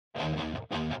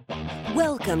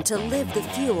Welcome to Live the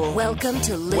Fuel. Welcome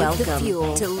to Live the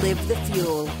Fuel. To Live the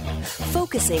Fuel.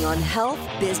 Focusing on health,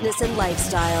 business, and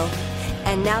lifestyle.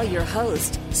 And now your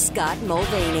host, Scott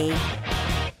Mulvaney.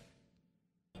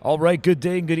 All right, good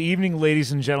day and good evening,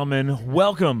 ladies and gentlemen.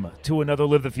 Welcome to another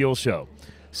Live the Fuel show.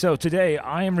 So today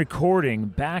I am recording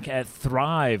back at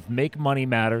Thrive Make Money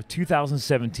Matter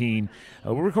 2017.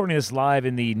 We're recording this live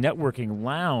in the networking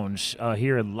lounge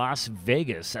here in Las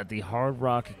Vegas at the Hard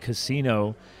Rock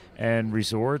Casino and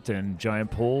Resort and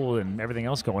Giant Pool and everything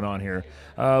else going on here.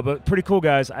 But pretty cool,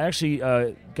 guys. I actually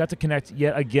got to connect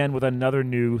yet again with another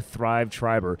new Thrive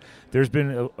Triber. There's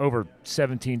been over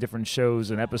 17 different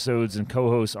shows and episodes and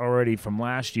co-hosts already from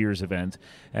last year's event.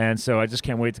 And so I just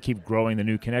can't wait to keep growing the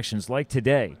new connections like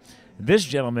today. This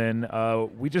gentleman,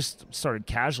 we just started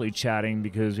casually chatting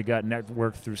because we got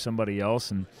networked through somebody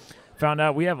else and found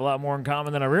out we have a lot more in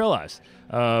common than I realized.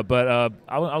 But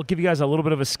I'll give you guys a little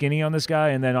bit of a skinny on this guy,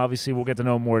 and then obviously we'll get to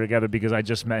know more together because I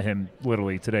just met him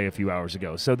literally today a few hours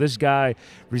ago. So this guy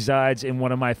resides in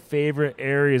one of my favorite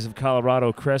areas of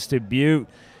Colorado, Crested Butte.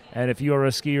 And if you are a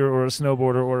skier or a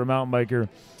snowboarder or a mountain biker,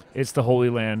 it's the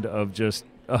holy land of just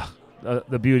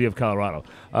the beauty of Colorado.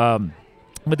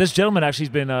 But this gentleman actually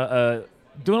has been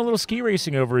doing a little ski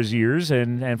racing over his years,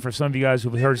 and for some of you guys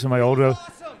who've heard some of my older,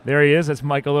 there he is. That's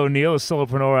Michael O'Neill, a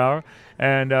Solopreneur Hour.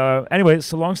 And anyway,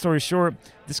 so long story short,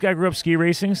 this guy grew up ski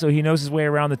racing, so he knows his way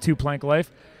around the two-plank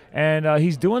life. And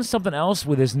he's doing something else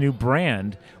with his new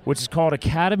brand, which is called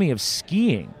Academy of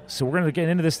Skiing. So we're going to get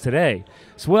into this today.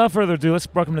 So without further ado, let's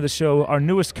welcome to the show our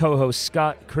newest co-host,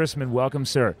 Scott Chrisman. Welcome,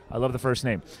 sir. I love the first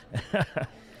name.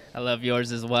 I love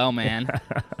yours as well, man.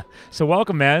 So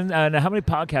welcome, man. And how many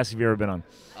podcasts have you ever been on?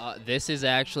 This is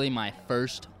actually my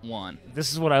first one.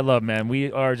 This is what I love, man.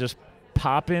 We are just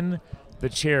popping the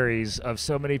cherries of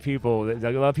so many people. A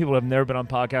lot of people have never been on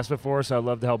podcasts before, so I'd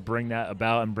love to help bring that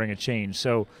about and bring a change.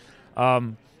 So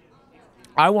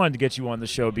I wanted to get you on the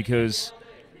show because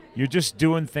you're just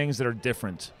doing things that are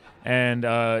different. And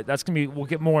that's going to be, we'll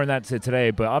get more on that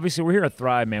today, but obviously we're here at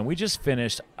Thrive, man. We just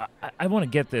finished, I want to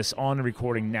get this on the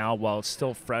recording now while it's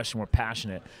still fresh and we're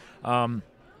passionate.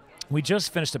 We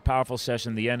just finished a powerful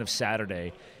session the end of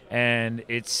Saturday, and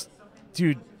it's,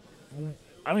 dude,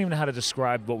 I don't even know how to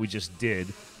describe what we just did.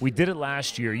 We did it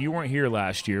last year. You weren't here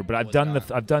last year, but I've done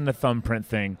the thumbprint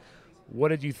thing. What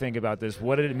did you think about this?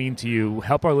 What did it mean to you?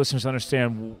 Help our listeners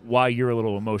understand why you're a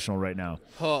little emotional right now.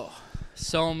 Oh,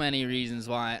 so many reasons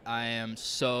why I am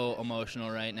so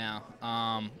emotional right now.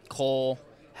 Cole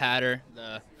Hatter,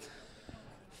 the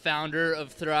founder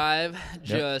of Thrive,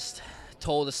 just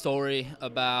told a story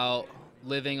about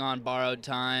living on borrowed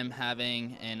time,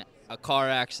 having a car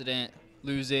accident,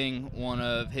 losing one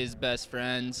of his best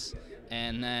friends,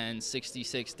 and then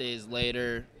 66 days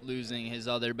later losing his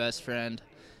other best friend,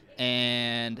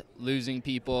 and losing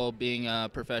people. Being a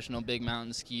professional big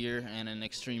mountain skier and an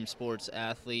extreme sports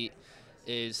athlete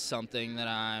is something that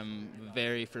I'm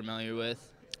very familiar with.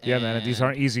 Yeah, man, these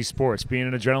aren't easy sports. Being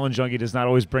an adrenaline junkie does not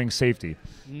always bring safety.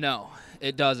 No,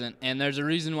 it doesn't. And there's a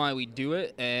reason why we do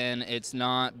it, and it's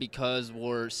not because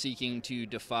we're seeking to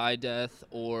defy death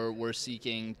or we're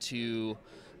seeking to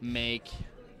make,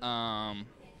 we're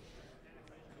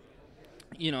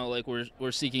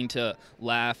seeking to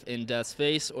laugh in death's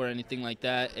face or anything like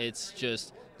that. It's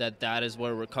just that is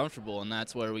where we're comfortable, and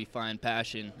that's where we find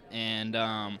passion. And,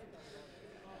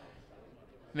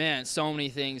 man, so many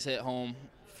things hit home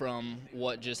from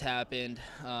what just happened.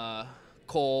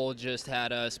 Cole just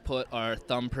had us put our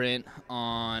thumbprint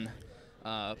on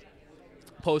a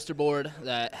poster board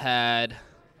that had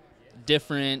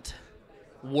different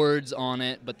words on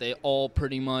it, but they all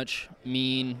pretty much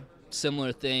mean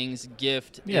similar things: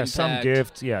 gift, yeah, impact, some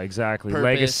gift, yeah, exactly, purpose.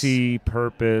 Legacy,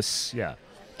 purpose, yeah.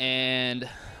 And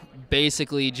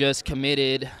basically just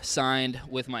signed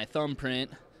with my thumbprint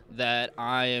that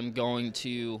I am going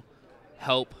to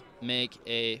help make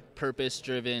a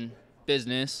purpose-driven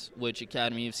business, which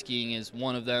Academy of Skiing is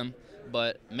one of them,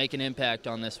 but make an impact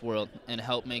on this world and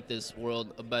help make this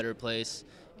world a better place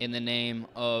in the name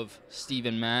of Steve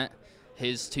and Matt,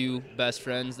 his two best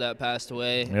friends that passed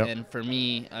away, and for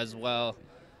me as well,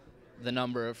 the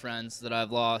number of friends that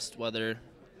I've lost,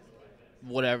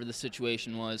 whatever the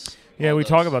situation was. Yeah, we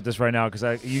talk about this right now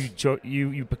because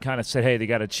you kind of said, hey, they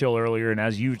got to chill earlier, and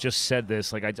as you just said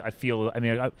this, like I feel,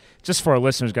 just for our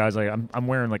listeners, guys, like I'm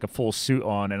wearing like a full suit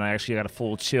on, and I actually got a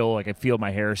full chill. Like I feel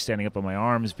my hair standing up on my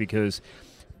arms because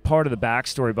part of the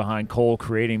backstory behind Cole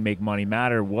creating Make Money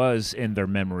Matter was in their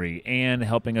memory and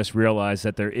helping us realize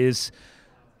that there is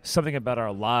something about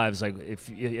our lives, like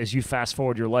as you fast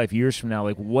forward your life years from now,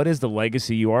 like what is the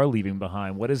legacy you are leaving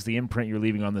behind? What is the imprint you're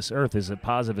leaving on this earth? Is it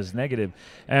positive? Is it negative?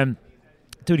 And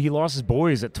dude, he lost his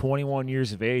boys at 21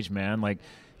 years of age, man. Like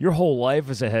your whole life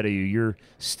is ahead of you. You're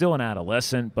still an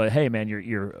adolescent, but hey, man,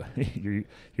 you're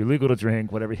legal to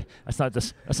drink, whatever.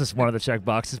 That's just one of the check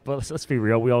boxes. But let's be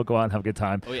real. We all go out and have a good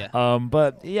time. Oh yeah.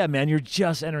 But yeah, man, you're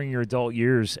just entering your adult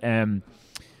years, and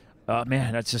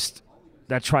man, that's just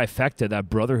that trifecta, that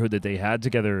brotherhood that they had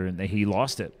together, and he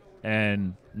lost it,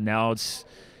 and now it's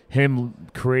him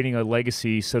creating a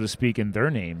legacy, so to speak, in their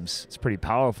names. It's pretty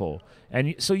powerful.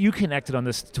 And so you connected on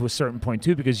this to a certain point,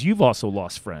 too, because you've also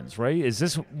lost friends, right? Is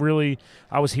this really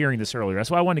 – I was hearing this earlier. That's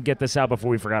why I wanted to get this out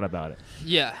before we forgot about it.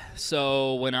 Yeah.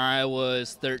 So when I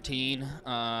was 13,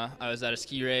 I was at a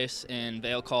ski race in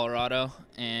Vail, Colorado,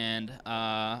 and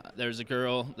there was a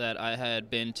girl that I had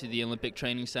been to the Olympic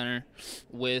Training Center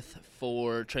with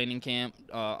for training camp,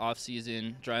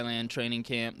 off-season dryland training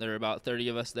camp. There were about 30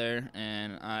 of us there,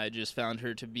 and I just found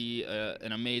her to be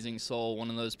an amazing soul, one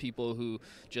of those people who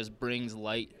just brings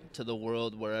light to the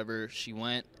world wherever she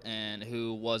went, and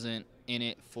who wasn't in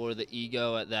it for the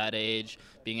ego at that age.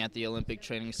 Being at the Olympic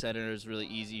Training Center is really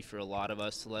easy for a lot of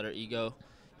us to let our ego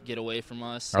get away from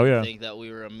us. Oh, yeah. Think that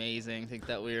we were amazing, think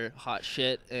that we were hot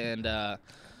shit, and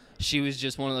she was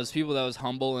just one of those people that was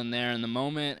humble and there in the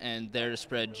moment and there to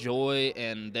spread joy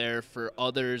and there for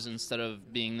others instead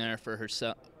of being there for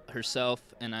herself.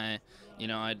 And I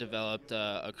developed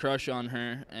a crush on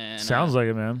her. And Sounds like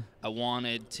it, man. I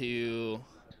wanted to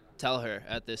tell her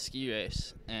at this ski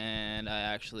race, and I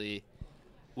actually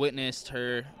witnessed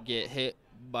her get hit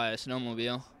by a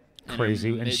snowmobile.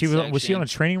 Crazy. And was she on a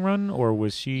training run, or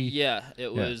was she? Yeah,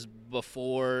 it was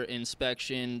before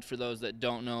inspection. For those that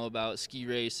don't know about ski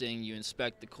racing, you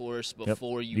inspect the course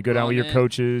before you go down with your it.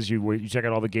 coaches. You check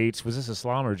out all the gates. Was this a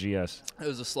slalom or GS? It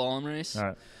was a slalom race. All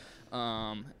right.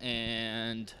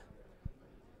 And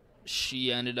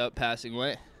she ended up passing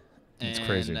away. That's and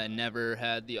crazy. I never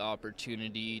had the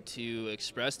opportunity to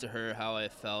express to her how I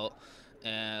felt,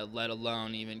 let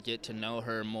alone even get to know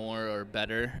her more or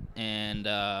better. And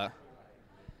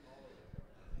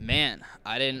man,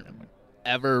 I didn't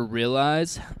ever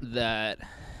realize that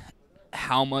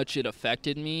how much it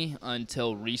affected me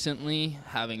until recently,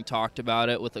 having talked about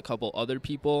it with a couple other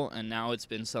people, and now it's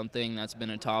been something that's been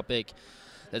a topic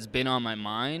that's been on my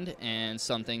mind and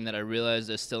something that I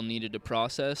realized I still needed to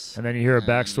process. And then you hear a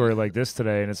backstory like this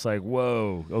today, and it's like,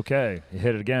 whoa, okay, you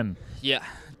hit it again. Yeah,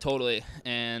 totally.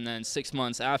 And then 6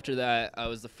 months after that, I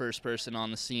was the first person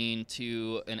on the scene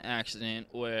to an accident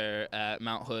where at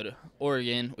Mount Hood,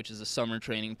 Oregon, which is a summer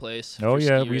training place. Oh,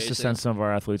 yeah, ski we used to racing. send some of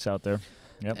our athletes out there.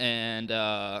 Yep. And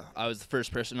I was the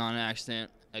first person on an accident.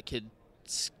 A kid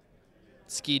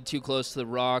skied too close to the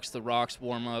rocks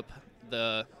warm up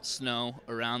the snow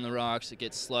around the rocks. It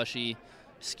gets slushy.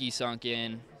 Ski sunk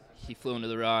in. He flew into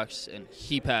the rocks, and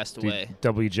he passed away.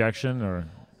 Double ejection, or?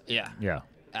 Yeah. Yeah.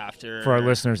 After. For our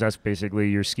listeners, that's basically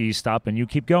your skis stop and you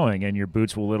keep going, and your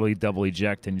boots will literally double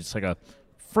eject, and it's like a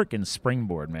freaking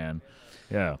springboard, man.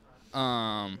 Yeah.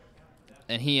 And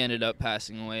he ended up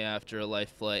passing away after a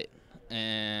life flight.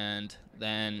 And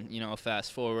then,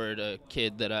 fast forward, a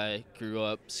kid that I grew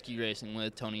up ski racing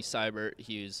with, Tony Seibert,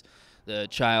 he was the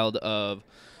child of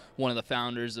one of the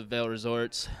founders of Vail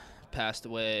Resorts, passed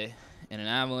away in an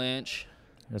avalanche.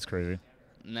 That's crazy.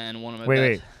 And then one of my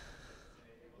Wait.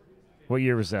 What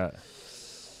year was that?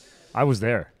 I was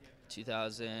there.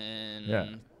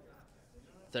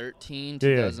 2013,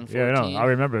 2014. Yeah, no, I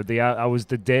remember. I was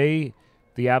the day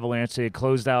the avalanche, they had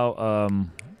closed out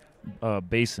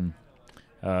Basin.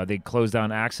 They closed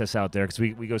down access out there because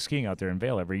we go skiing out there in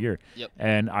Vail every year. Yep.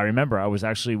 And I remember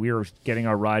we were getting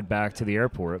our ride back to the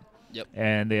airport. Yep.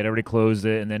 And they had already closed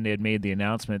it, and then they had made the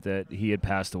announcement that he had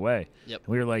passed away. Yep.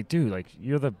 And we were like, dude, like,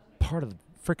 you're the part of the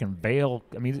freaking Vail.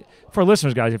 I mean, for our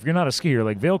listeners, guys, if you're not a skier,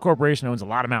 like, Vail Corporation owns a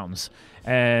lot of mountains.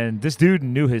 And this dude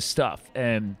knew his stuff.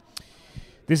 And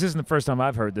this isn't the first time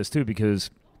I've heard this, too, because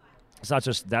it's not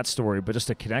just that story, but just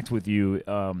to connect with you,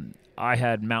 I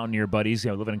had mountaineer buddies,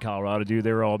 living in Colorado, dude.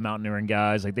 They were all mountaineering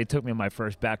guys. Like, they took me on my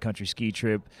first backcountry ski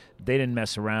trip. They didn't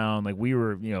mess around. Like, we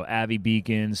were, Avi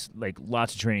beacons, like,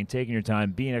 lots of training, taking your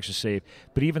time, being extra safe.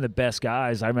 But even the best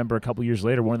guys, I remember a couple years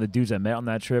later, one of the dudes I met on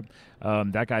that trip,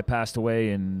 that guy passed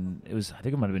away, and I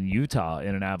think it might have been Utah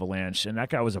in an avalanche. And that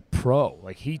guy was a pro.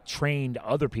 Like, he trained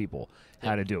other people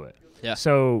how to do it. Yeah.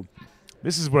 So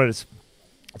this is what it's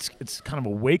kind of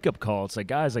a wake-up call. It's like,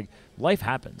 guys, like, life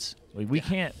happens. Like, we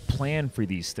can't plan for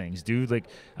these things, dude. Like,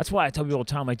 that's why I tell people all the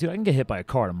time, like, dude, I can get hit by a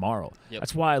car tomorrow. Yep.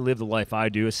 That's why I live the life I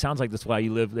do. It sounds like that's why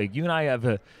you live. Like, you and I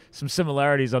have some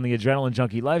similarities on the adrenaline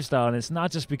junkie lifestyle, and it's not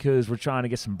just because we're trying to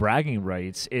get some bragging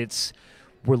rights. It's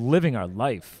we're living our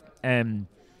life. And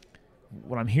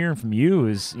what I'm hearing from you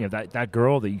is, that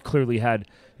girl that you clearly had,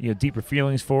 deeper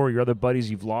feelings for, your other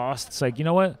buddies you've lost. It's like, you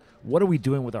know what? What are we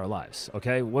doing with our lives?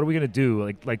 Okay, what are we gonna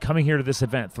do? Like coming here to this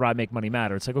event, Thrive, Make Money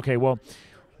Matter. It's like, okay, well,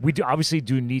 we obviously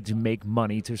need to make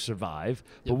money to survive,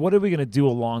 but what are we going to do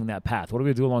along that path? What are we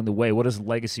going to do along the way? What is the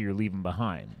legacy you're leaving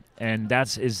behind? And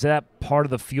is that part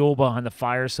of the fuel behind the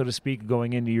fire, so to speak,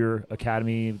 going into your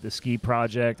academy, the ski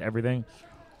project, everything?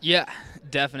 Yeah,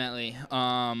 definitely.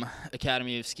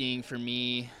 Academy of Skiing for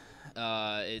me,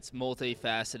 it's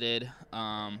multifaceted.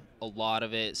 A lot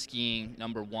of it, skiing,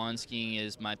 number one, skiing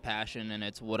is my passion, and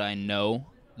it's what I know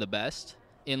the best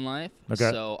in life. Okay.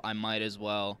 So I might as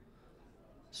well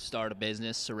start a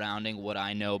business surrounding what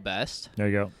I know best. There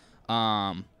you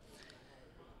go.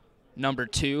 Number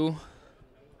two,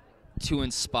 to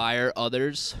inspire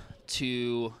others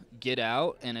to get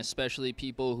out, and especially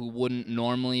people who wouldn't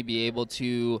normally be able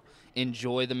to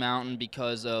enjoy the mountain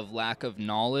because of lack of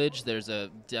knowledge. There's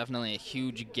definitely a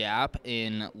huge gap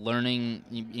in learning,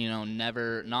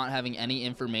 not having any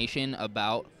information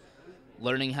about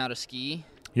learning how to ski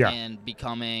and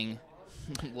becoming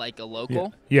like a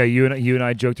local. Yeah, you and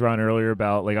I joked around earlier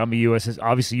about, like, I'm a USSA.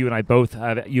 Obviously, you and I both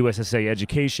have USSA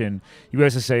education.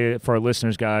 USSA, for our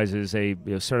listeners, guys, is a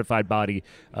certified body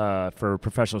for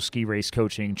professional ski race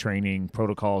coaching, training,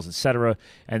 protocols, etc.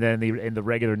 And then in the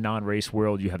regular non-race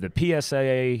world, you have the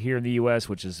PSAA here in the U.S.,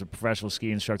 which is the Professional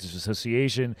Ski Instructors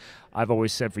Association. I've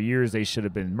always said for years they should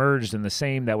have been merged in the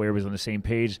same. That way, everybody's on the same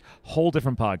page. Whole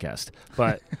different podcast.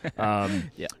 But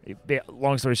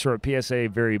long story short, PSA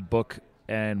very book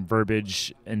and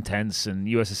verbiage intense, and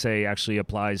USSA actually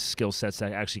applies skill sets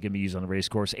that actually can be used on the race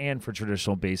course and for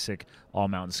traditional basic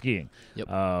all-mountain skiing. Yep.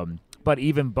 But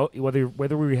even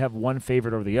whether we have one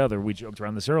favorite or the other, we joked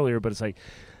around this earlier, but it's like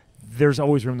there's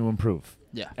always room to improve.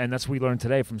 Yeah. And that's what we learned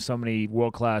today from so many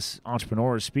world-class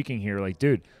entrepreneurs speaking here. Like,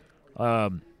 dude,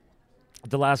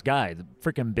 the last guy, the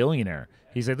freaking billionaire,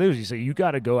 he said, you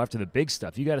got to go after the big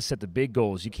stuff. You got to set the big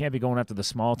goals. You can't be going after the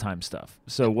small time stuff.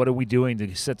 So what are we doing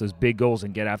to set those big goals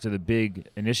and get after the big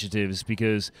initiatives?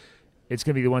 Because it's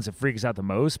going to be the ones that freak us out the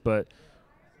most. But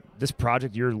this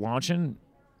project you're launching,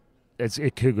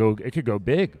 it could go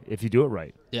big if you do it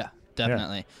right. Yeah,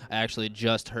 definitely. Yeah. I actually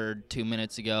just heard 2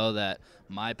 minutes ago that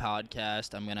my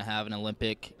podcast, I'm going to have an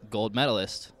Olympic gold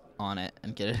medalist on it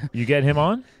and get it. You get him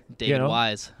on? David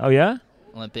Wise. Oh, yeah?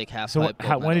 Olympic halfpipe.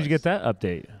 So when did you get that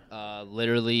update?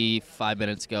 Literally 5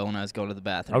 minutes ago when I was going to the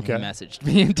bathroom. Okay. He messaged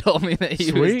me and told me that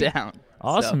he was down.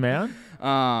 Awesome, man.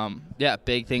 Yeah,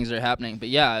 big things are happening. But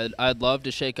yeah, I'd love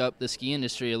to shake up the ski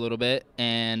industry a little bit.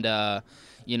 And,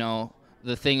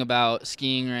 the thing about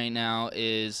skiing right now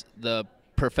is the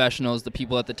professionals, the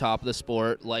people at the top of the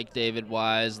sport, like David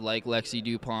Wise, like Lexi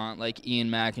DuPont, like Ian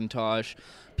McIntosh,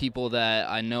 people that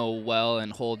I know well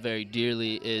and hold very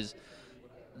dearly, is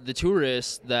the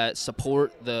tourists that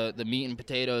support the meat and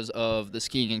potatoes of the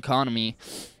skiing economy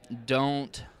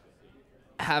don't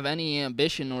have any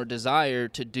ambition or desire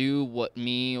to do what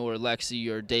me or Lexi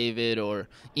or David or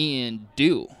Ian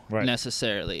do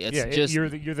necessarily. It's just you're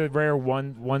the rare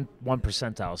one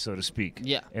percentile, so to speak.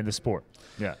 Yeah. In the sport.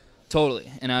 Yeah.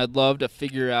 Totally. And I'd love to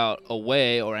figure out a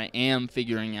way, or I am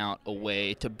figuring out a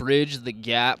way to bridge the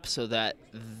gap so that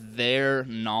their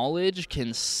knowledge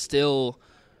can still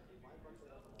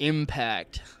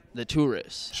impact the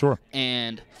tourists. Sure.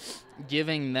 And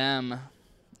giving the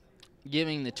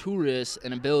tourists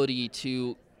an ability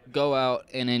to go out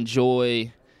and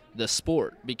enjoy the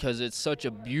sport, because it's such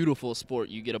a beautiful sport.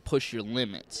 You get to push your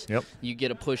limits. Yep. You get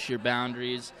to push your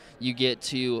boundaries. You get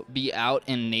to be out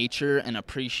in nature and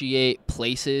appreciate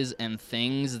places and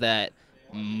things that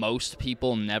most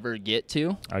people never get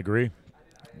to. I agree.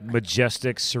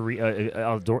 Majestic,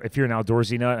 outdoor. If you're an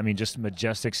outdoorsy nut, I mean, just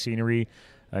majestic scenery.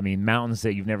 I mean, mountains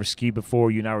that you've never skied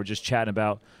before. You and I were just chatting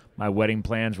about my wedding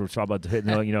plans. We're talking about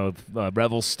hitting,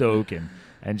 Revelstoke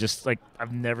and just like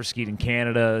I've never skied in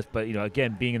Canada, but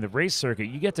again, being in the race circuit,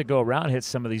 you get to go around and hit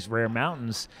some of these rare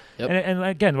mountains. Yep. And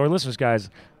again, our listeners,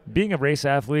 guys, being a race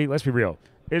athlete, let's be real,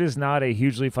 it is not a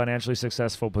hugely financially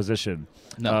successful position.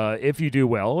 No. If you do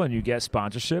well and you get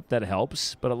sponsorship, that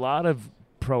helps. But a lot of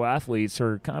pro athletes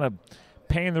are kind of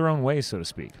paying their own way, so to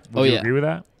speak. Would you agree with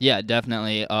that? Yeah,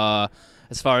 definitely.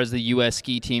 As far as the U.S.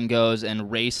 ski team goes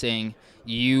and racing,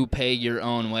 you pay your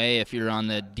own way if you're on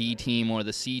the D team or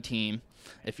the C team.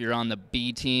 If you're on the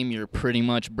B team, you're pretty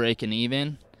much breaking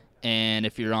even. And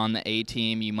if you're on the A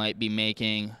team, you might be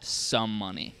making some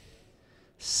money.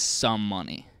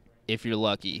 If you're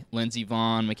lucky. Lindsey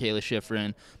Vonn, Michaela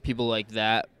Schifrin, people like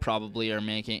that probably are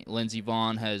making. Lindsey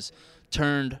Vonn has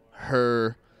turned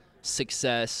her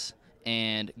success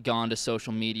and gone to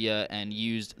social media and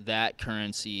used that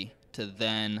currency to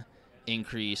then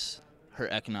increase her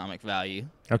economic value.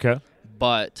 Okay.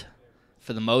 But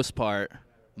for the most part,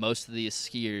 most of these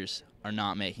skiers are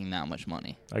not making that much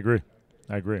money. I agree.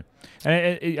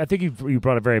 And I think you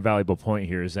brought a very valuable point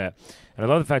here is that, and I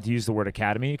love the fact you use the word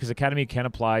academy, because academy can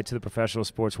apply to the professional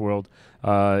sports world.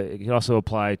 It can also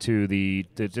apply to the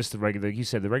regular, like you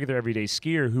said, the regular everyday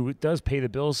skier who does pay the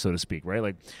bills, so to speak, right?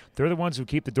 Like they're the ones who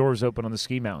keep the doors open on the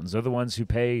ski mountains. They're the ones who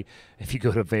pay, if you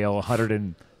go to Vail,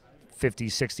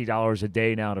 $150-$60 a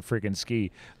day now to freaking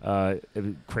ski.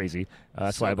 Crazy.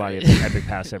 That's why I buy an Epic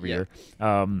Pass every year.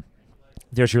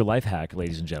 There's your life hack,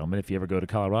 ladies and gentlemen. If you ever go to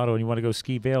Colorado and you want to go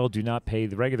ski Vail, do not pay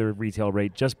the regular retail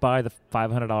rate. Just buy the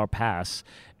 $500 pass,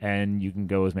 and you can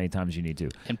go as many times as you need to.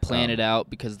 And plan it out,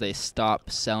 because they stop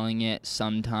selling it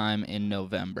sometime in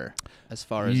November, as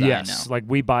far as I know. Yes, like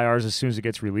we buy ours as soon as it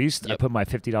gets released. Yep. I put my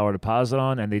 $50 deposit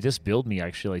on, and they just billed me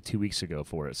actually like 2 weeks ago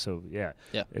for it. So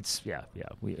it's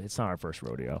it's not our first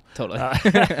rodeo. Totally.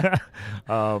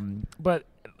 But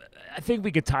I think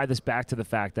we could tie this back to the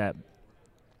fact that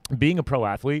being a pro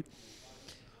athlete,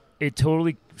 it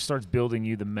totally starts building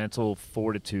you the mental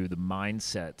fortitude, the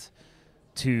mindset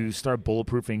to start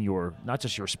bulletproofing your, not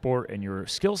just your sport and your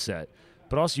skill set,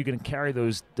 but also you can carry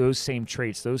those same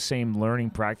traits, those same learning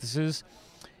practices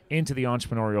into the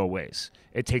entrepreneurial ways.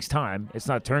 It takes time. It's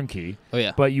not turnkey. Oh,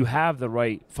 yeah. But you have the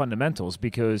right fundamentals,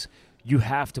 because you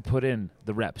have to put in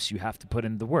the reps. You have to put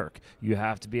in the work. You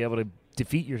have to be able to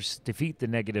defeat the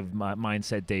negative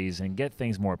mindset days and get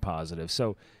things more positive.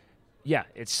 So, yeah,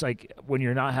 it's like when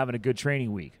you're not having a good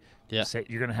training week, you're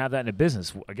going to have that in a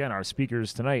business. Again, our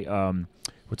speakers tonight,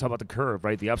 we're talking about the curve,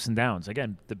 right? The ups and downs.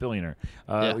 Again, the billionaire.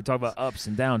 We talk about ups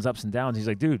and downs. He's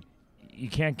like, dude, you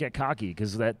can't get cocky,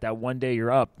 because that one day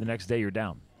you're up, the next day you're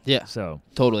down. Yeah, so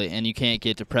totally. And you can't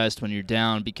get depressed when you're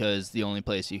down, because the only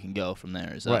place you can go from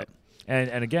there is up.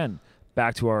 And again,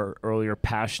 back to our earlier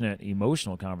passionate,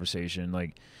 emotional conversation,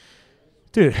 like,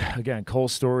 dude, again,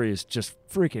 Cole's story is just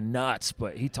freaking nuts,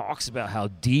 but he talks about how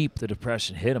deep the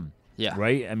depression hit him. Yeah.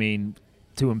 Right? I mean,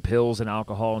 doing pills and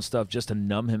alcohol and stuff just to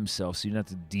numb himself so you didn't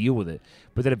have to deal with it.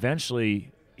 But then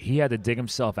eventually he had to dig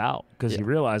himself out, because he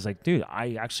realized, like, dude,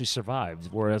 I actually survived,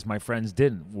 whereas my friends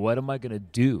didn't. What am I going to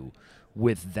do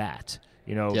with that?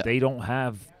 You know, they don't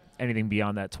have anything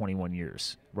beyond that 21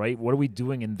 years, right? What are we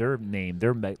doing in their name,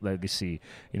 their legacy?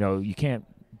 You know, you can't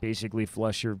basically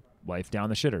flush your life down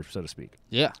the shitter, so to speak.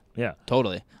 Yeah.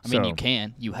 Totally. I mean, you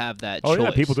can. You have that choice. Oh,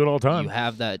 yeah, people do it all the time. You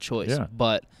have that choice.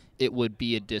 But it would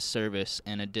be a disservice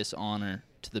and a dishonor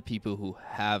to the people who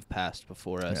have passed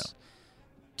before us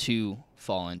to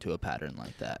fall into a pattern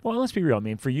like that. Well, let's be real. I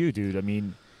mean, for you, dude, I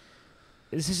mean,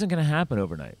 this isn't going to happen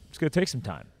overnight. It's going to take some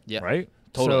time. Yeah. Right?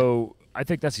 Totally. So I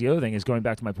think that's the other thing, is going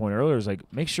back to my point earlier, is like,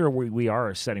 make sure we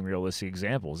are setting realistic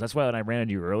examples. That's why when I ran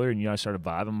into you earlier and I started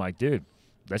vibing, I'm like, dude,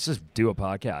 let's just do a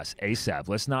podcast ASAP.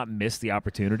 Let's not miss the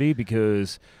opportunity,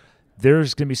 because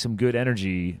there's going to be some good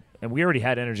energy. And we already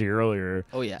had energy earlier.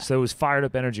 Oh, yeah. So it was fired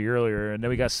up energy earlier. And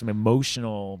then we got some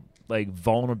emotional, like,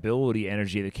 vulnerability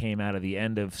energy that came out of the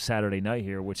end of Saturday night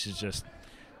here, which is just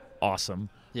awesome.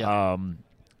 Yeah.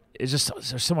 It's just,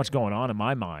 there's so much going on in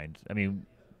my mind. I mean,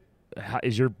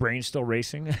 is your brain still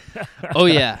racing? Oh,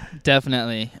 yeah,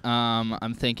 definitely.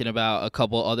 I'm thinking about a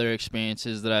couple other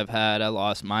experiences that I've had. I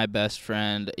lost my best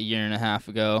friend a year and a half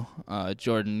ago.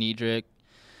 Jordan Niedrick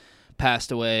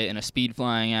passed away in a speed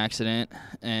flying accident.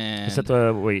 And is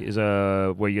that where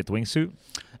you get the wingsuit?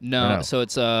 No, so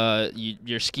it's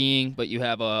you're skiing, but you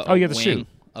have a you have the wing suit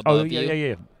above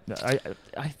yeah.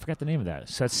 I forgot the name of that.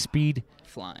 So that's speed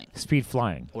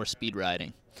flying or speed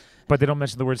riding. But they don't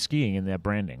mention the word skiing in that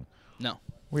branding. No.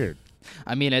 Weird.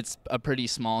 I mean, it's a pretty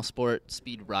small sport,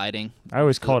 speed riding. I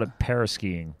always called it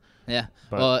paraskiing. Yeah.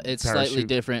 Well, it's slightly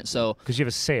different. So because you have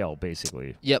a sail,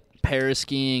 basically. Yep.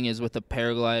 Paraskiing is with a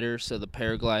paraglider. So the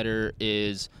paraglider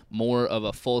is more of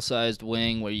a full-sized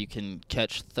wing where you can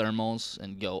catch thermals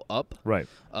and go up. Right.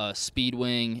 Speed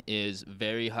wing is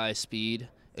very high speed.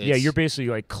 You're basically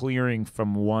like clearing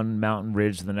from one mountain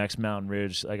ridge to the next mountain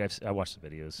ridge. Like I watched the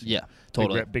videos. Yeah,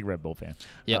 totally. Big Red Bull fan.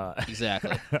 Yep,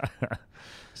 exactly.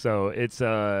 So it's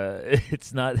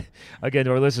not, again,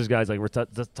 to our listeners, guys, like we're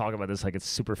just talking about this like it's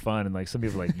super fun, and like some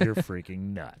people are like, you're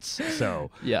freaking nuts.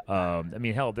 So I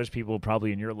mean, hell, there's people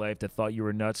probably in your life that thought you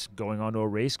were nuts going onto a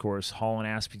race course, hauling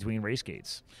ass between race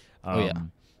gates.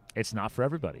 It's not for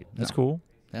everybody. That's cool.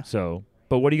 Yeah. So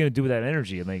But what are you going to do with that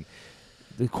energy? I mean,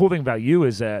 the cool thing about you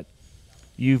is that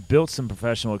you've built some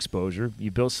professional exposure.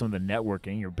 You built some of the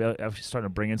networking. You're starting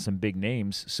to bring in some big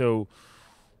names. So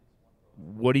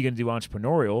what are you going to do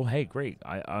entrepreneurial? Hey, great.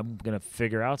 I'm going to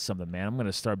figure out something, man. I'm going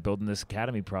to start building this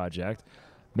academy project.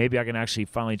 Maybe I can actually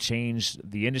finally change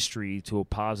the industry to a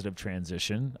positive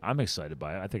transition. I'm excited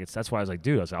by it. I think that's why I was like,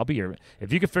 dude, I'll be your –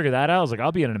 if you could figure that out, I was like,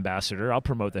 I'll be an ambassador. I'll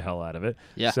promote the hell out of it.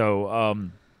 Yeah. So,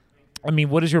 I mean,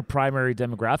 what is your primary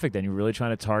demographic then? You're really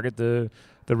trying to target the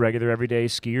regular everyday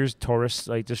skiers, tourists,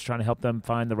 like just trying to help them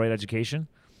find the right education?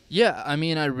 Yeah, I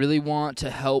mean, I really want to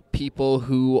help people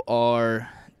who are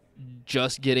 –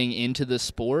 just getting into the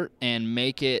sport and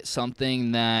make it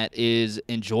something that is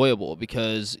enjoyable,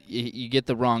 because you get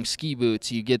the wrong ski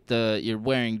boots, you're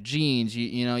wearing jeans,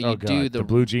 do the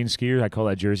blue jean skier. I call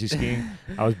that Jersey skiing.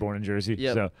 I was born in Jersey,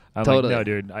 yep, so I'm totally. like,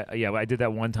 no, dude. I did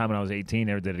that one time when I was 18.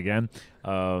 Never did it again.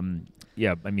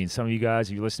 Yeah, I mean, some of you guys,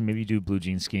 if you listen, maybe you do blue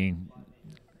jean skiing.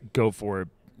 Go for it.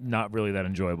 Not really that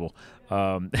enjoyable.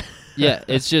 Yeah,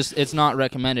 it's not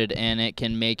recommended, and it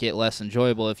can make it less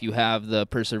enjoyable if you have the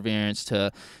perseverance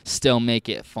to still make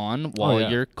it fun while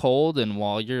you're cold and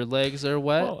while your legs are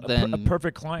wet. Well, then a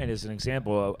perfect client is an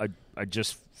example. I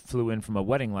just flew in from a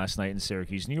wedding last night in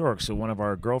Syracuse, New York. So one of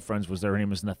our girlfriends was there. Her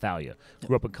name was Nathalia.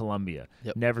 Grew up in Colombia.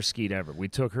 Yep. Never skied ever. We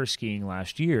took her skiing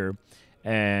last year.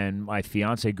 And my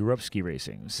fiance grew up ski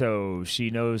racing, so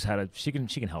she knows how to. She can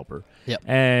help her. Yep.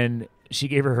 And she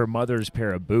gave her mother's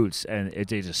pair of boots, and they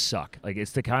just suck. Like,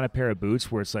 it's the kind of pair of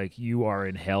boots where it's like you are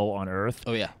in hell on earth.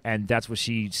 Oh yeah. And that's what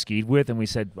she skied with, and we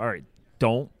said, all right,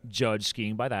 don't judge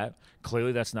skiing by that.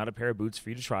 Clearly, that's not a pair of boots for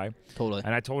you to try. Totally.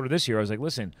 And I told her this year, I was like,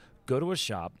 listen, go to a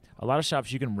shop. A lot of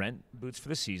shops you can rent boots for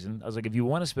the season. I was like, if you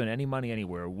want to spend any money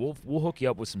anywhere, we'll hook you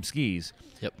up with some skis.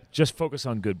 Yep. Just focus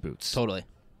on good boots. Totally.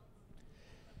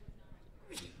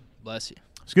 Bless you.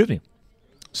 Excuse me.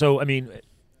 So, I mean,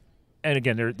 and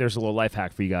again, there's a little life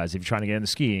hack for you guys. If you're trying to get into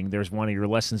skiing, there's one of your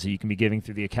lessons that you can be giving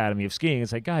through the Academy of Skiing.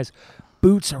 It's like, guys,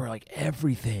 boots are like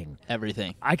everything.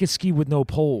 Everything. I could ski with no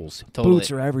poles. Totally.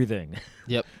 Boots are everything.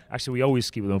 Yep. Actually, we always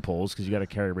ski with no poles because you got to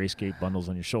carry race gate bundles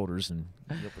on your shoulders, and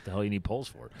what the hell you need poles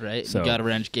for? Right. So, you got to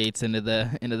wrench gates into the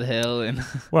hill, and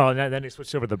well, and then they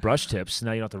switched over to the brush tips.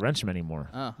 Now you don't have to wrench them anymore.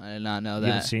 oh, I did not know that.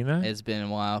 You haven't seen that? It's been a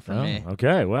while for me.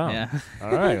 Okay. Well. Yeah.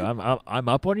 All right. I'm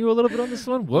up on you a little bit on this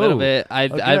one. Whoa. A little bit. I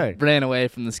Okay. ran away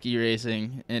from the ski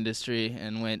racing industry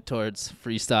and went towards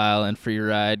freestyle and free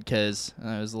ride because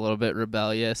I was a little bit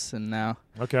rebellious, and now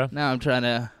I'm trying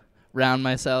to round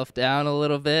myself down a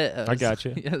little bit. I got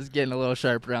you. I was getting a little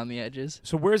sharp around the edges.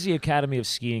 So where's the Academy of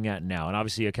Skiing at now? And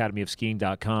obviously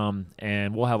academyofskiing.com,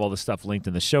 and we'll have all the stuff linked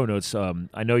in the show notes.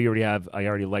 I know you already have. I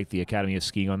already like the Academy of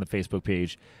Skiing on the Facebook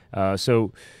page.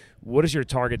 So what is your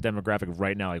target demographic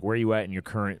right now? Like, where are you at in your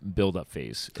current build-up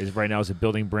phase? Is it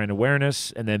building brand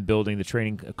awareness and then building the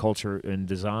training culture and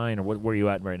design, or where are you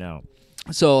at right now?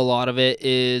 So a lot of it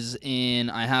is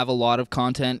I have a lot of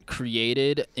content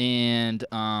created, and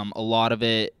a lot of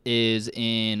it is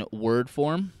in word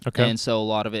form. Okay. And so a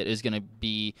lot of it is going to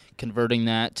be converting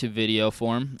that to video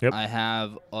form. Yep.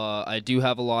 I do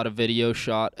have a lot of video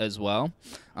shot as well.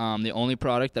 The only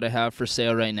product that I have for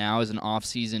sale right now is an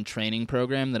off-season training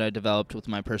program that I developed with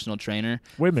my personal trainer.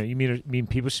 Wait a minute. You mean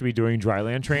people should be doing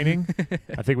dryland training?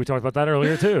 I think we talked about that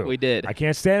earlier, too. We did. I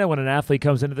can't stand it when an athlete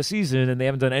comes into the season and they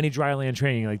haven't done any dryland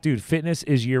training. Like, dude, fitness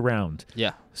is year-round.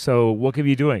 Yeah. So what could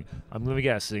you be doing? I'm going to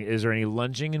guess. Is there any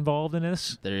lunging involved in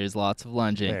this? There is lots of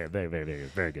lunging. Very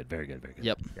good. Very good.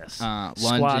 Yep. Yes. Lunging.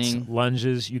 Squats,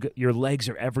 lunges. Your legs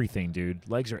are everything, dude.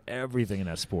 Legs are everything in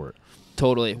that sport.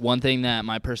 Totally. One thing that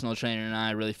my personal trainer and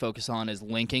I really focus on is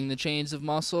linking the chains of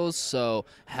muscles, so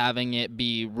having it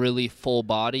be really full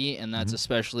body, and that's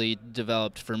especially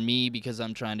developed for me because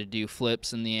I'm trying to do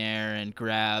flips in the air and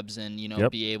grabs and,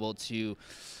 be able to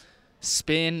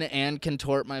spin and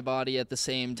contort my body at the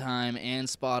same time and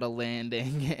spot a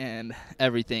landing and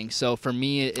everything. So for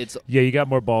me, it's you got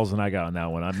more balls than I got on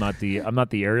that one. I'm not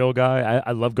the aerial guy.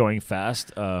 I love going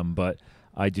fast, but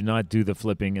I do not do the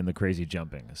flipping and the crazy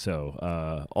jumping.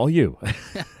 So all you.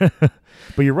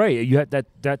 But you're right. You have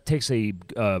that takes a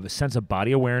sense of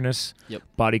body awareness,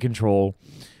 body control,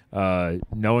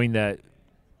 knowing that.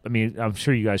 I mean, I'm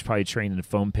sure you guys probably train in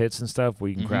foam pits and stuff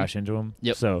where you can crash into them.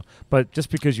 Yep. So, but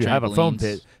just because you have a foam Trampolines.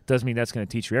 pit doesn't mean that's going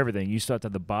to teach you everything. You still have to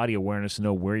have the body awareness to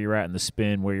know where you're at in the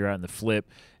spin, where you're at in the flip.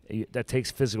 That takes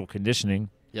physical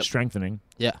conditioning, strengthening.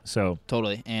 Yeah. So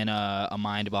totally, and a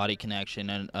mind-body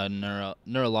connection and a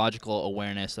neurological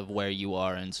awareness of where you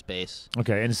are in space.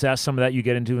 Okay, and is that some of that you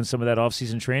get into in some of that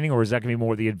off-season training, or is that going to be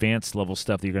more of the advanced level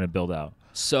stuff that you're going to build out?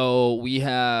 So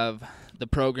the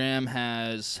program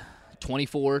has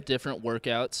 24 different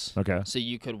workouts. Okay. So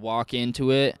you could walk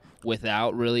into it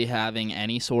without really having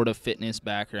any sort of fitness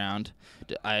background.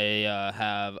 I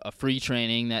have a free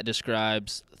training that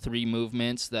describes 3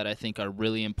 movements that I think are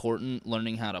really important: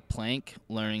 learning how to plank,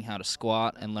 learning how to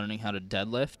squat, and learning how to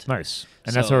deadlift. Nice.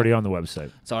 And that's already on the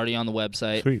website. It's already on the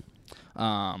website. Sweet.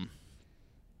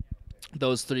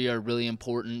 Those 3 are really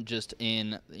important just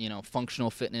in,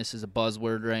 functional fitness is a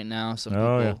buzzword right now. Some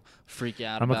people yeah. freak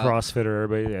out I'm about a CrossFitter,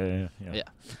 everybody.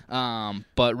 Yeah.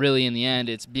 But really, in the end,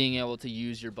 it's being able to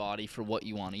use your body for what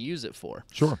you want to use it for.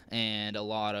 Sure. And a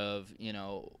lot of,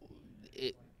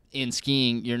 in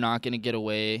skiing, you're not going to get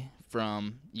away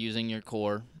from using your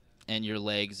core and your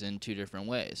legs in 2 different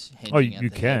ways. Oh, you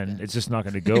can. It's just not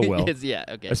going to go well. Yeah,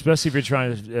 okay. Especially if you're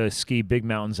trying to ski big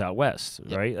mountains out west,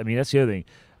 right? I mean, that's the other thing.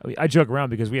 I joke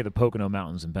around because we have the Pocono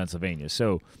Mountains in Pennsylvania.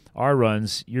 So our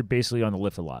runs, you're basically on the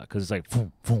lift a lot because it's like,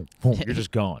 boom, boom, boom, you're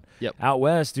just gone. Yep. Out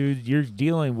west, dude, you're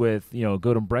dealing with,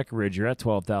 go to Breckenridge, you're at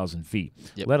 12,000 feet.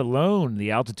 Yep. Let alone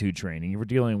the altitude training. You're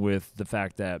dealing with the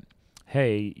fact that,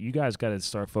 hey, you guys got to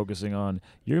start focusing on,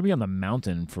 you're going to be on the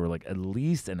mountain for like at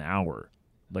least an hour,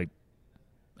 like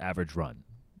average run.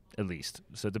 At least.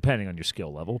 So depending on your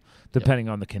skill level, depending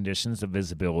on the conditions, the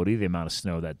visibility, the amount of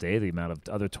snow that day, the amount of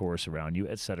other tourists around you,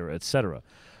 et cetera, et cetera.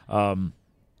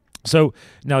 So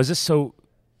now is this so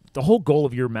the whole goal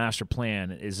of your master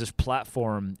plan is this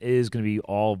platform is going to be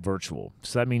all virtual.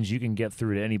 So that means you can get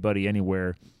through to anybody,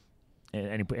 anywhere,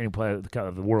 any place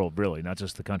of the world, really, not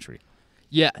just the country.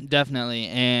 Yeah, definitely,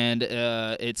 and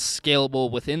it's scalable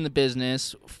within the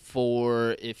business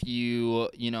for if you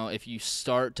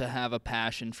start to have a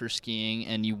passion for skiing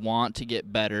and you want to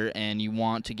get better and you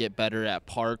want to get better at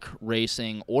park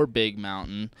racing or big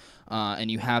mountain, and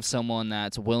you have someone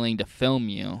that's willing to film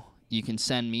you. You can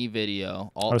send me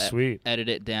video. I'll edit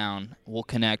it down. We'll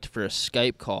connect for a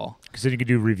Skype call. Because then you can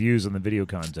do reviews on the video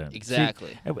content.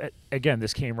 Exactly. See, again,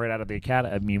 this came right out of the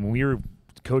academy. I mean, when we were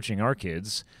coaching our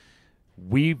kids,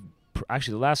 we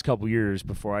actually the last couple years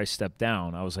before I stepped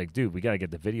down, I was like, dude, we got to get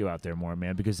the video out there more,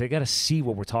 man, because they got to see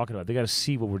what we're talking about. They got to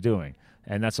see what we're doing.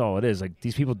 And that's all it is. Like,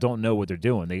 these people don't know what they're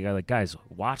doing. They got like, guys,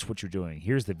 watch what you're doing.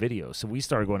 Here's the video. So we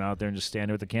started going out there and just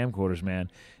standing with the camcorders,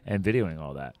 man, and videoing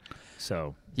all that.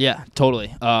 So yeah,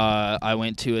 totally. I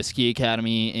went to a ski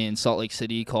academy in Salt Lake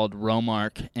City called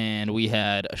Romark, and we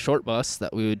had a short bus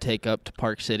that we would take up to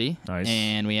Park City. Nice.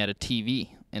 And we had a TV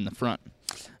in the front.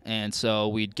 And so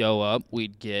we'd go up,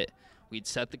 we'd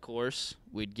set the course,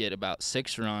 we'd get about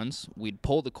 6 runs, we'd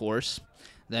pull the course,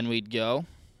 then we'd go,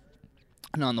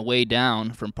 and on the way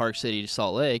down from Park City to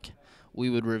Salt Lake, we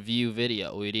would review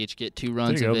video. We'd each get 2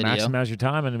 runs of video. Maximize your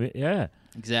time. Yeah.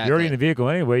 Exactly. You're already in the vehicle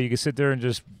anyway. You can sit there and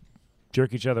just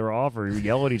jerk each other off or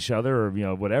yell at each other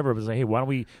or, whatever. But it's like, hey, why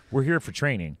don't we're here for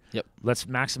training. Yep. Let's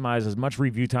maximize as much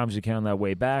review time as you can on that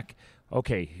way back.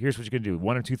 Okay, here's what you can do.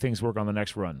 1 or 2 things work on the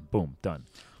next run. Boom, done.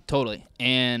 Totally.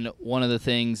 And one of the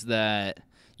things that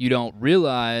you don't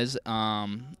realize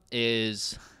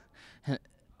is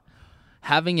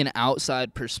having an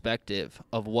outside perspective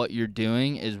of what you're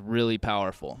doing is really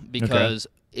powerful. Because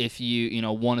if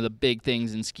one of the big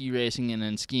things in ski racing and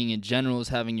in skiing in general is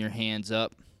having your hands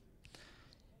up.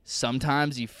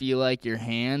 Sometimes you feel like your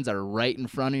hands are right in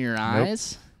front of your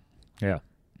eyes. Yeah.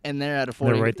 And they're at a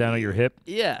 40. They're right down at your hip.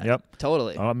 Yeah. Yep.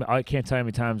 Totally. I can't tell you how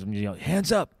many times I'm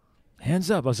hands up.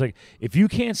 Hands up. I was like, if you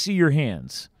can't see your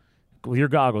hands with your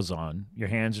goggles on, your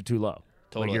hands are too low.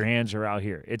 Totally. Like, your hands are out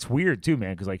here. It's weird too,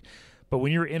 man, because but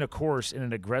when you're in a course in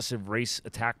an aggressive race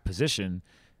attack position,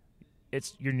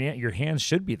 it's your hands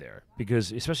should be there,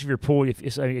 because especially if you're pulling.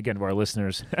 Again, to our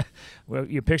listeners, well,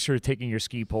 you picture taking your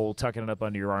ski pole, tucking it up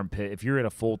under your armpit. If you're in a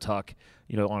full tuck,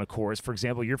 on a course, for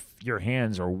example, your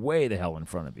hands are way the hell in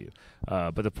front of you.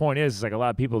 But the point is like a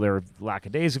lot of people, they're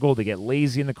lackadaisical. They get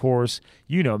lazy in the course.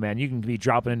 Man, you can be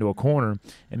dropping into a corner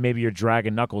and maybe you're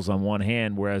dragging knuckles on one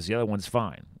hand, whereas the other one's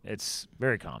fine. It's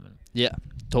very common. Yeah,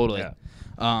 totally.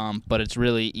 Yeah. But it's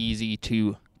really easy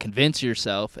to convince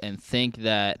yourself and think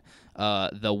that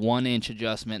the 1-inch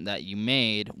adjustment that you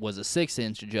made was a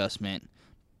 6-inch adjustment.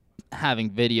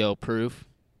 Having video proof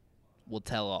will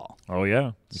tell all. Oh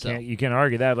yeah, you can't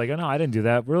argue that. Like, oh no, I didn't do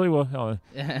that. Really? Well,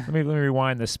 let me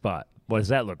rewind this spot. What does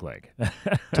that look like?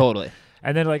 Totally.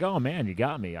 And then like, oh man, you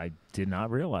got me. I did not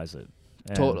realize it.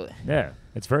 And totally. Yeah,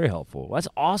 it's very helpful. Well, that's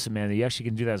awesome, man. That you actually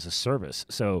can do that as a service.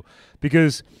 So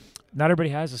because not everybody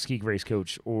has a ski race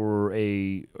coach or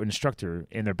an instructor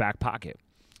in their back pocket.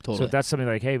 Totally. So if that's something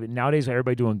like, hey, nowadays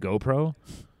everybody doing GoPro,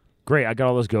 great, I got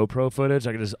all this GoPro footage.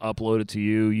 I can just upload it to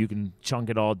you. You can chunk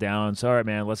it all down. So, all right,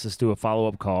 man, let's just do a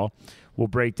follow-up call. We'll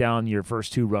break down your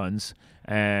first 2 runs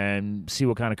and see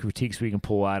what kind of critiques we can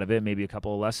pull out of it, maybe a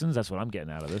couple of lessons. That's what I'm getting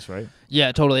out of this, right?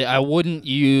 Yeah, totally. I wouldn't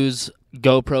use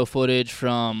GoPro footage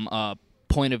from a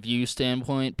point of view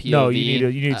standpoint, POV. No, you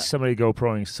need somebody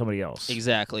GoProing somebody else.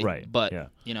 Exactly. Right. But,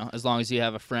 yeah. As long as you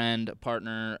have a friend, a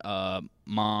partner, a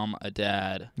mom, a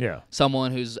dad, yeah,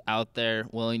 someone who's out there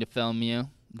willing to film you,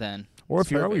 then or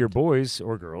if you're out with perfect. your boys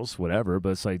or girls, whatever, but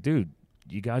it's like, dude,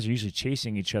 you guys are usually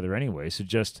chasing each other anyway, so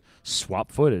just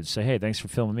swap footage. Say, hey, thanks for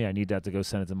filming me. I need that to go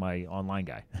send it to my online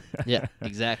guy. Yeah,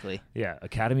 exactly. Yeah,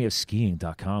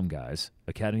 academyofskiing.com, guys.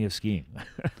 Academy of Skiing.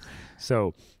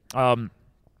 So, well,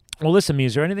 listen,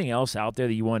 is there anything else out there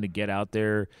that you wanted to get out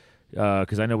there?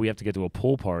 Because I know we have to get to a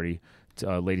pool party.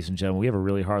 Ladies and gentlemen, we have a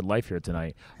really hard life here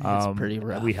tonight. It's pretty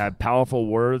rough. We had powerful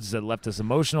words that left us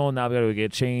emotional, and now we got to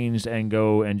get changed and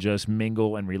go and just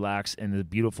mingle and relax in the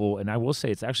beautiful. And I will say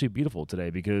it's actually beautiful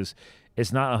today because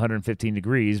it's not 115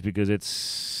 degrees because it's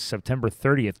September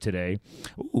 30th today.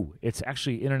 Ooh, it's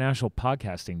actually International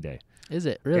Podcasting Day. Is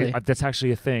it really? That's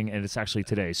actually a thing, and it's actually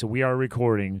today. So we are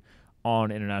recording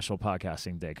on International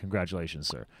Podcasting Day. Congratulations,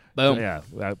 sir. Boom. Yeah,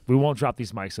 we won't drop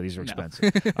these mics, so these are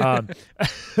expensive.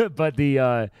 But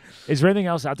is there anything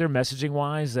else out there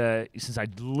messaging-wise that, since I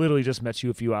literally just met you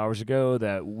a few hours ago,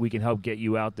 that we can help get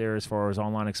you out there as far as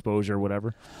online exposure or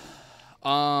whatever?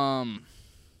 I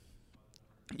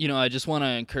just want to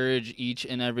encourage each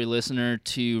and every listener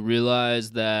to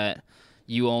realize that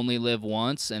you only live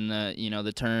once, and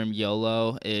the term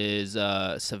YOLO is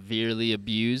severely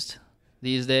abused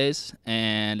these days,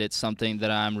 and it's something that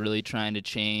I'm really trying to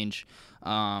change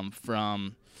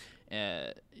from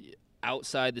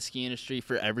outside the ski industry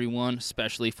for everyone,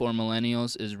 especially for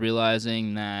millennials, is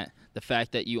realizing that the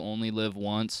fact that you only live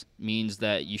once means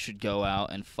that you should go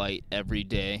out and fight every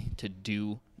day to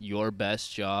do your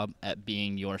best job at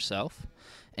being yourself.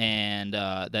 And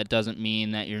that doesn't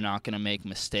mean that you're not going to make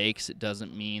mistakes. It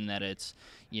doesn't mean that it's,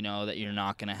 that you're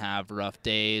not going to have rough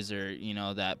days or,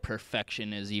 that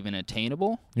perfection is even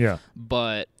attainable. Yeah.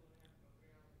 But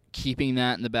keeping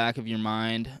that in the back of your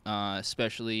mind,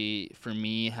 especially for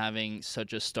me, having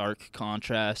such a stark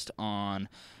contrast on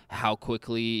how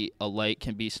quickly a light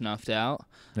can be snuffed out.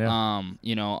 Yeah.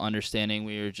 Understanding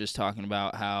we were just talking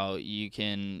about how you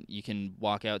can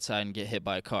walk outside and get hit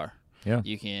by a car. Yeah.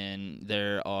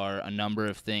 There are a number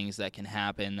of things that can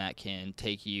happen that can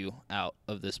take you out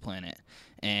of this planet.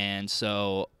 And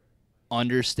so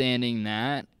understanding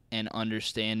that and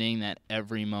understanding that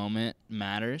every moment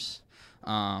matters,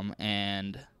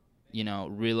 and,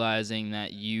 realizing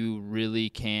that you really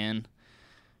can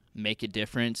make a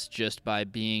difference just by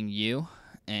being you.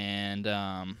 And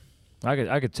I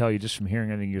could tell you just from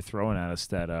hearing everything you're throwing at us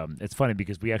that it's funny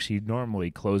because we actually normally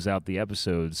close out the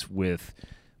episodes with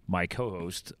my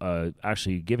co-host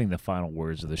actually giving the final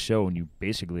words of the show, and you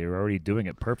basically are already doing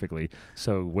it perfectly.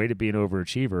 So way to be an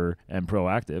overachiever and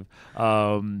proactive.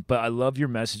 But I love your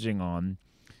messaging on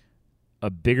a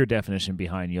bigger definition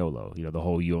behind YOLO, the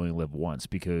whole you only live once,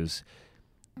 because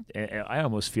I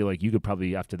almost feel like you could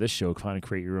probably, after this show, kind of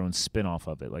create your own spin-off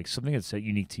of it, like something that's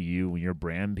unique to you and your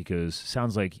brand, because it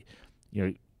sounds like,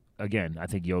 again, I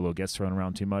think YOLO gets thrown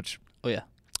around too much. Oh, yeah.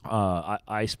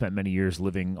 I spent many years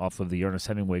living off of the Ernest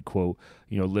Hemingway quote,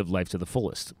 live life to the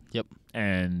fullest. Yep.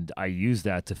 And I use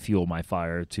that to fuel my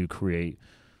fire to create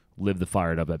Live the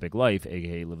Fired Up Epic Life,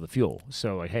 a.k.a. Live the Fuel.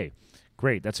 So, like, hey,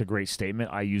 great, that's a great statement.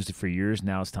 I used it for years.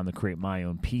 Now it's time to create my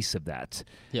own piece of that.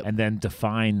 Yep. And then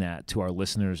define that to our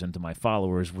listeners and to my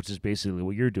followers, which is basically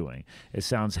what you're doing. It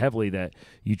sounds heavily that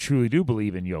you truly do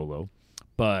believe in YOLO,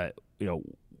 but,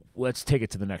 let's take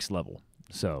it to the next level.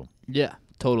 So yeah,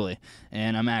 totally.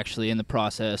 And I'm actually in the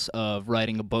process of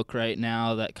writing a book right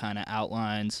now that kind of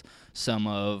outlines some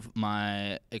of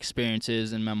my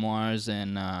experiences and memoirs,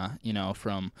 and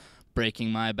from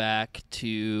breaking my back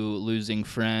to losing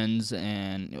friends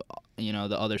and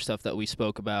the other stuff that we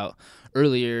spoke about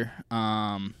earlier,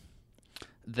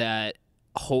 that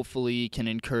hopefully can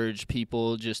encourage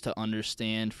people just to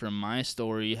understand from my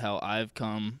story how I've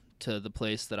come to the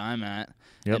place that I'm at.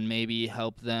 Yep. And maybe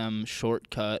help them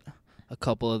shortcut a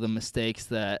couple of the mistakes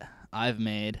that I've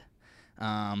made,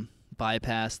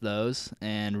 bypass those,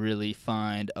 and really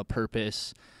find a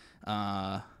purpose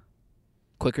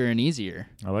quicker and easier.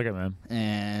 I like it, man.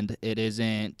 And it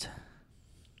isn't,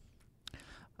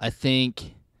 I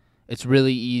think it's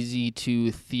really easy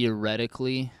to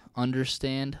theoretically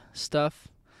understand stuff.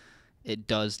 It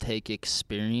does take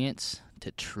experience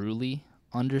to truly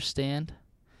understand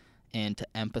and to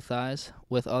empathize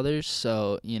with others.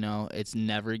 So, it's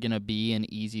never going to be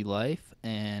an easy life.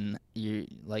 and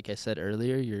like I said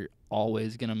earlier, you're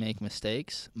always going to make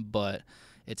mistakes, but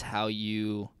it's how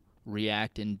you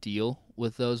react and deal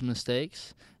with those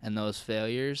mistakes and those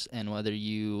failures, and whether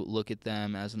you look at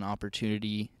them as an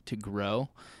opportunity to grow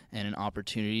and an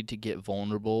opportunity to get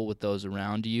vulnerable with those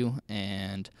around you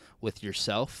and with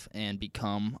yourself and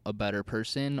become a better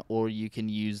person, or you can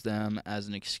use them as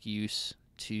an excuse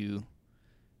to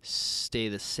stay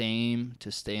the same,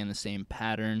 to stay in the same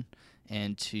pattern,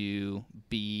 and to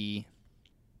be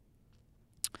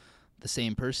the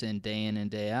same person day in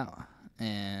and day out.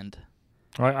 And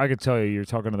I could tell you're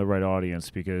talking to the right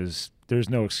audience, because there's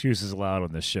no excuses allowed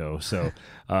on this show. So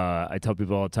I tell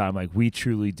people all the time, like, we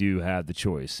truly do have the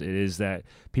choice. It is that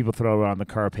people throw around the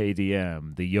Carpe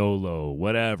Diem, the YOLO,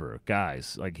 whatever.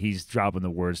 Guys, like, he's dropping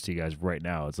the words to you guys right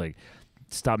now. It's like,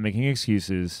 stop making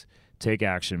excuses, take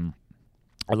action.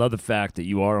 I love the fact that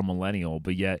you are a millennial,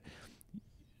 but yet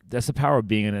that's the power of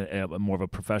being a more of a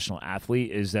professional athlete,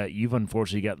 is that you've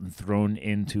unfortunately gotten thrown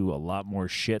into a lot more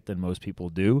shit than most people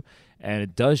do, and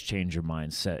it does change your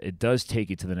mindset. It does take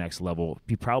you to the next level.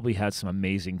 You probably had some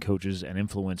amazing coaches and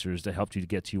influencers that helped you to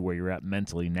get to where you're at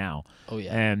mentally now. Oh,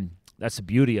 yeah. And that's the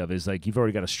beauty of it, is like, you've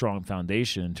already got a strong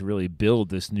foundation to really build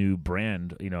this new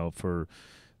brand, for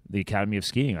the Academy of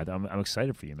Skiing. I'm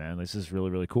excited for you, man. This is really,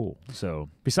 really cool. So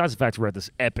besides the fact we're at this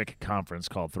epic conference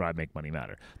called Thrive Make Money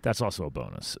Matter, that's also a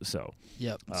bonus. So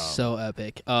yep, so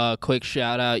epic. Quick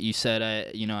shout out. You said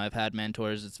I've had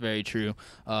mentors. It's very true.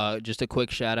 Just a quick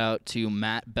shout out to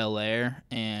Matt Belair,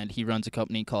 and he runs a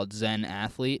company called Zen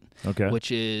Athlete,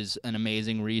 which is an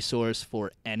amazing resource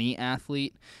for any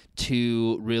athlete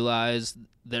to realize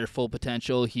their full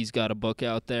potential. He's got a book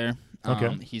out there.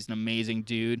 He's an amazing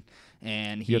dude.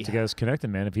 And you have to get us connected,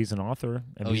 man. If he's an author,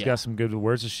 and he's got some good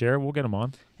words to share, we'll get him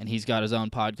on. And he's got his own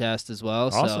podcast as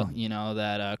well. Awesome. So,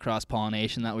 that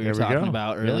cross-pollination that we were talking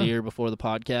about earlier before the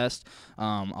podcast,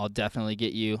 I'll definitely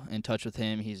get you in touch with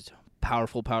him. He's a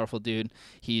powerful, powerful dude.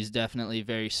 He's definitely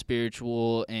very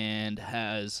spiritual and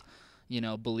has,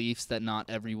 beliefs that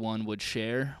not everyone would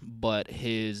share, but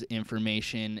his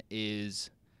information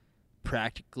is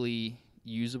practically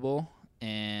usable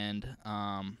and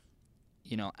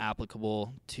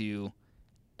applicable to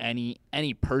any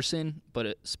person,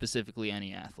 but specifically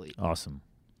any athlete. Awesome.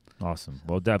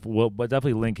 We'll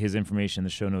definitely link his information in the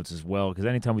show notes as well, because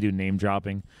anytime we do name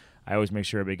dropping, I always make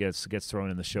sure everybody gets thrown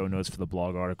in the show notes for the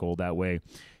blog article. That way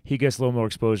he gets a little more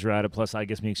exposure at it. Plus, I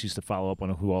guess me excuse to follow up on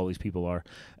who all these people are.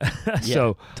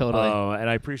 So totally. And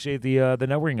I appreciate the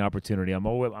networking opportunity.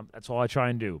 That's all I try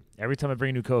and do. Every time I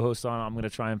bring a new co-host on, I'm going to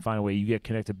try and find a way you get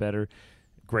connected better.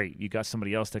 Great. You got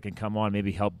somebody else that can come on,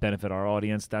 maybe help benefit our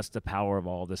audience. That's the power of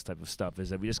all this type of stuff, is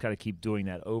that we just got to keep doing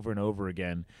that over and over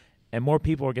again. And more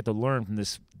people will get to learn from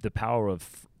the power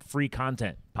of free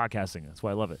content, podcasting. That's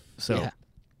why I love it. So,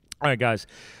 All right, guys.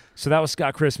 So that was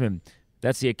Scott Chrisman.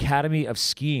 That's the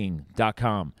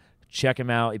academyofskiing.com. Check him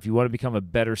out. If you want to become a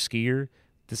better skier,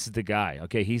 this is the guy.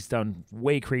 Okay, he's done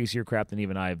way crazier crap than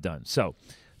even I have done. So,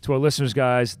 to our listeners,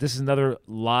 guys, this is another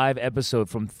live episode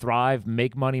from Thrive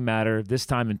Make Money Matter, this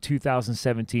time in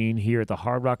 2017 here at the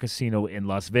Hard Rock Casino in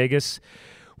Las Vegas.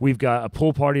 We've got a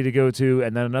pool party to go to,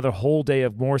 and then another whole day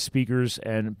of more speakers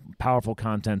and powerful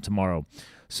content tomorrow.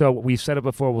 So we've said it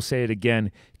before, we'll say it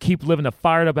again. Keep living a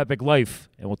fired up epic life,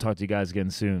 and we'll talk to you guys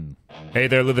again soon. Hey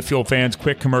there, Live the Fuel fans.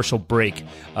 Quick commercial break.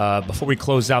 Before we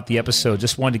close out the episode,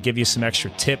 just wanted to give you some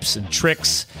extra tips and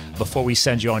tricks before we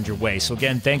send you on your way. So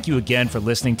again, thank you again for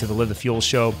listening to the Live the Fuel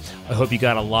show. I hope you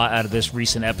got a lot out of this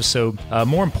recent episode.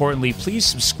 More importantly, please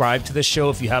subscribe to this show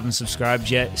if you haven't subscribed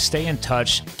yet. Stay in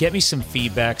touch. Get me some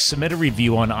feedback. Submit a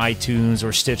review on iTunes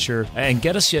or Stitcher, and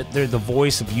get us the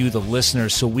voice of you, the listener,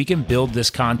 so we can build this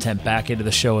content back into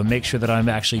the show and make sure that I'm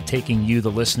actually taking you, the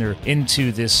listener,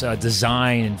 into this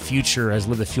design and future as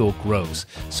Live the Fuel grows.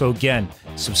 So again,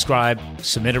 subscribe,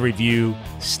 submit a review,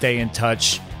 stay in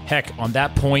touch. Heck, on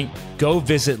that point, go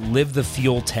visit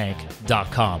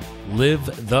livethefueltank.com.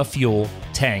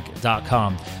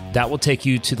 livethefueltank.com. That will take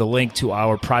you to the link to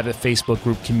our private Facebook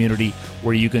group community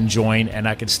where you can join, and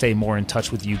I can stay more in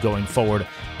touch with you going forward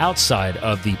outside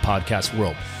of the podcast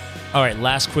world. All right,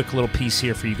 last quick little piece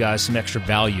here for you guys, some extra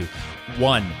value.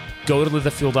 One, go to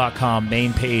livethefuel.com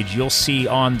main page. You'll see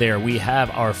on there we have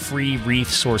our free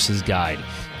resources guide.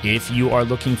 If you are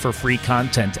looking for free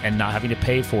content and not having to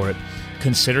pay for it,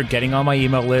 consider getting on my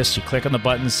email list. You click on the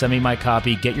button, send me my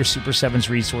copy, get your Super 7s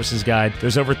resources guide.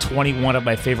 There's over 21 of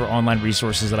my favorite online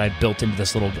resources that I've built into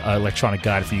this little electronic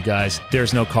guide for you guys.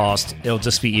 There's no cost. It'll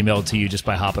just be emailed to you just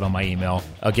by hopping on my email.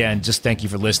 Again, just thank you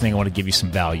for listening. I want to give you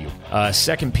some value.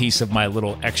 Second piece of my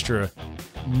little extra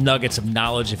nuggets of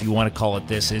knowledge, if you want to call it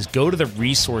this, is go to the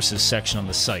resources section on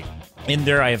the site. In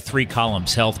there, I have 3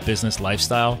 columns: health, business,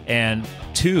 lifestyle. And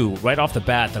 2, right off the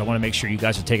bat, that I want to make sure you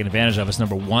guys are taking advantage of is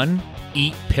number 1,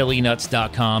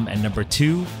 eatpillynuts.com, and number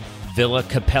 2,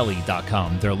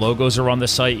 villacapelli.com. Their logos are on the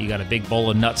site. You got a big bowl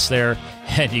of nuts there,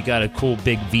 and you got a cool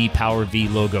big V, Power V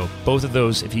logo. Both of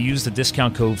those, if you use the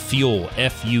discount code FUEL,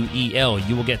 F-U-E-L,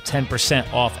 you will get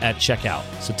 10% off at checkout.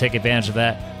 So take advantage of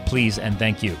that, please, and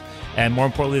thank you. And more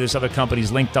importantly, there's other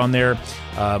companies linked on there.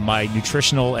 My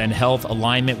nutritional and health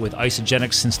alignment with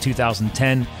Isogenics since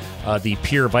 2010. The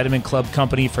Pure Vitamin Club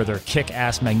company for their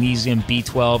kick-ass magnesium,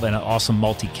 B12, and an awesome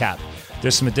multi-cap.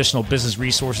 There's some additional business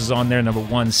resources on there. Number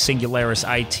 1, Singularis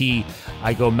IT.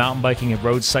 I go mountain biking and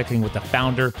road cycling with the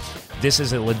founder. This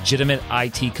is a legitimate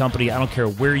IT company. I don't care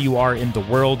where you are in the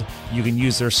world, you can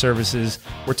use their services.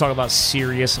 We're talking about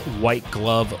serious white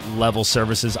glove level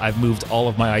services. I've moved all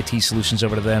of my IT solutions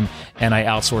over to them, and I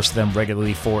outsource them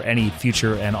regularly for any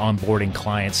future and onboarding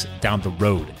clients down the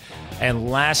road.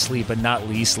 And lastly, but not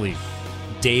leastly,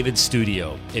 David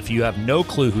Studio. If you have no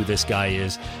clue who this guy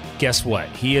is, guess what?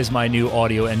 He is my new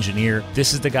audio engineer.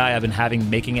 This is the guy I've been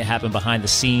making it happen behind the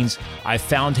scenes. I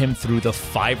found him through the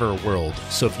Fiverr world.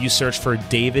 So if you search for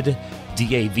David,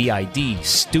 D-A-V-I-D,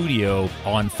 Studio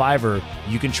on Fiverr,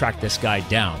 you can track this guy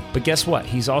down. But guess what?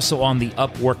 He's also on the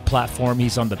Upwork platform.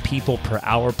 He's on the People Per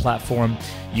Hour platform.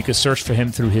 You can search for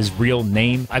him through his real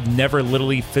name. I've never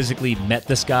literally physically met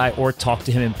this guy or talked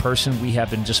to him in person. We have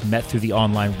been just met through the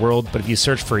online world. But if you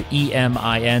search for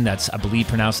E-M-I-N, that's, I believe,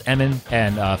 pronounced Emin,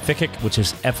 and Fikic, which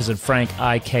is F as in Frank,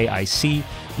 I-K-I-C,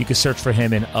 you can search for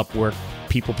him in Upwork,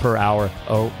 People Per Hour,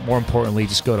 or more importantly,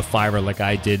 just go to Fiverr like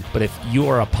I did. But if you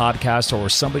are a podcaster or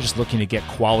somebody just looking to get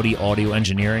quality audio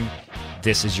engineering,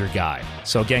 this is your guy.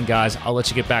 So again, guys, I'll let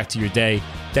you get back to your day.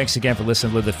 Thanks again for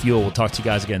listening to Live the Fuel. We'll talk to you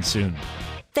guys again soon.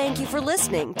 Thank you for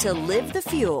listening to Live the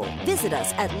Fuel. Visit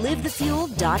us at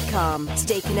livethefuel.com.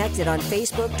 Stay connected on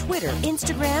Facebook, Twitter,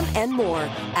 Instagram, and more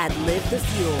at Live the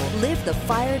Fuel. Live the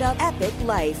fired up epic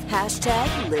life.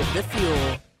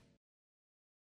 #LiveTheFuel.